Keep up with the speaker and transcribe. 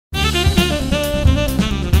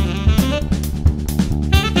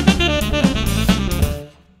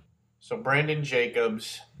Brandon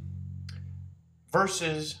Jacobs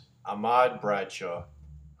versus Ahmad Bradshaw.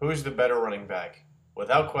 Who's the better running back?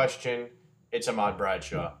 Without question, it's Ahmad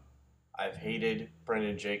Bradshaw. I've hated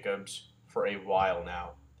Brandon Jacobs for a while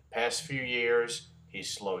now. The past few years,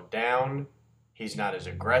 he's slowed down. He's not as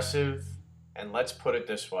aggressive. And let's put it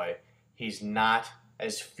this way, he's not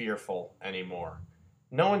as fearful anymore.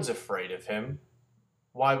 No one's afraid of him.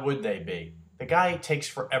 Why would they be? The guy takes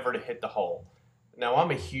forever to hit the hole. Now,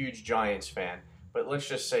 I'm a huge Giants fan, but let's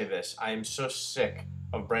just say this. I am so sick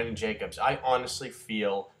of Brandon Jacobs. I honestly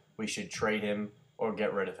feel we should trade him or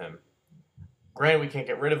get rid of him. Granted, we can't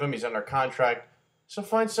get rid of him. He's under contract. So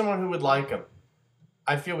find someone who would like him.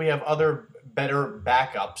 I feel we have other better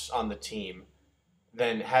backups on the team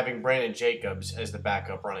than having Brandon Jacobs as the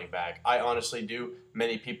backup running back. I honestly do.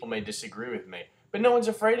 Many people may disagree with me. But no one's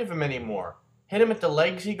afraid of him anymore. Hit him at the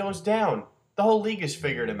legs, he goes down. The whole league has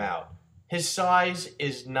figured him out. His size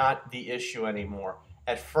is not the issue anymore.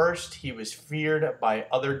 At first, he was feared by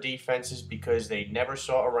other defenses because they never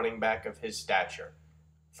saw a running back of his stature.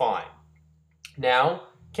 Fine. Now,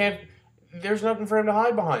 there's nothing for him to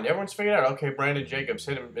hide behind. Everyone's figured out, okay, Brandon Jacobs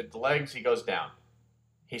hit him at the legs, he goes down.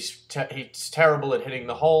 He's terrible at hitting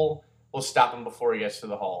the hole. We'll stop him before he gets to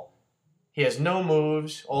the hole. He has no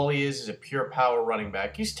moves. All he is a pure power running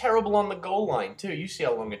back. He's terrible on the goal line, too. You see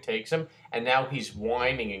how long it takes him. And now he's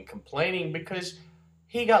whining and complaining because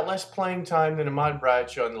he got less playing time than Ahmad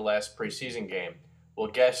Bradshaw in the last preseason game. Well,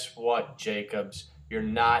 guess what, Jacobs? You're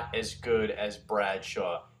not as good as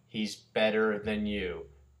Bradshaw. He's better than you.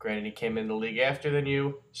 Granted, he came in the league after than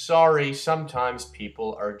you. Sorry, sometimes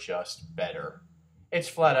people are just better. It's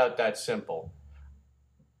flat out that simple.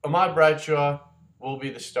 Ahmad Bradshaw will be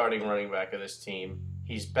the starting running back of this team.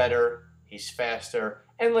 He's better, he's faster,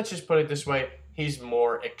 and let's just put it this way, he's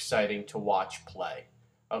more exciting to watch play.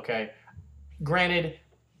 Okay? Granted,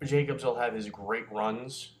 Jacobs will have his great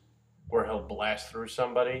runs where he'll blast through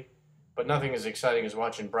somebody, but nothing as exciting as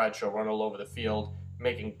watching Bradshaw run all over the field,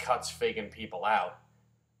 making cuts, faking people out.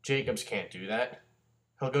 Jacobs can't do that.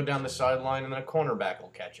 He'll go down the sideline and then a cornerback will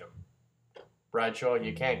catch him. Bradshaw,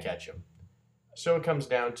 you can't catch him. So it comes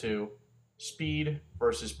down to speed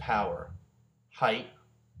versus power, height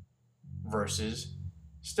versus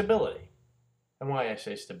stability. And why I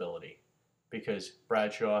say stability? Because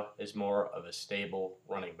Bradshaw is more of a stable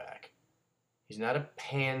running back. He's not a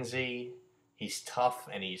pansy, he's tough,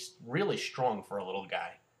 and he's really strong for a little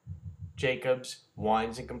guy. Jacobs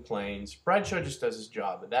whines and complains. Bradshaw just does his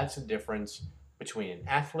job. That's the difference between an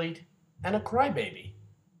athlete and a crybaby.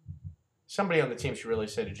 Somebody on the team should really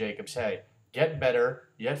say to Jacobs, hey, get better,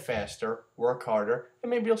 get faster, work harder, and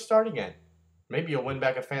maybe you'll start again. Maybe you'll win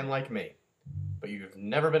back a fan like me. But you've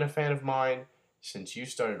never been a fan of mine since you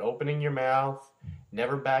started opening your mouth,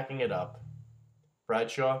 never backing it up.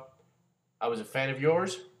 Bradshaw, I was a fan of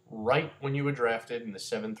yours right when you were drafted in the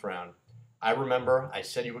 7th round. I remember I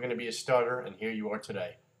said you were going to be a starter, and here you are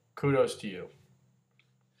today. Kudos to you.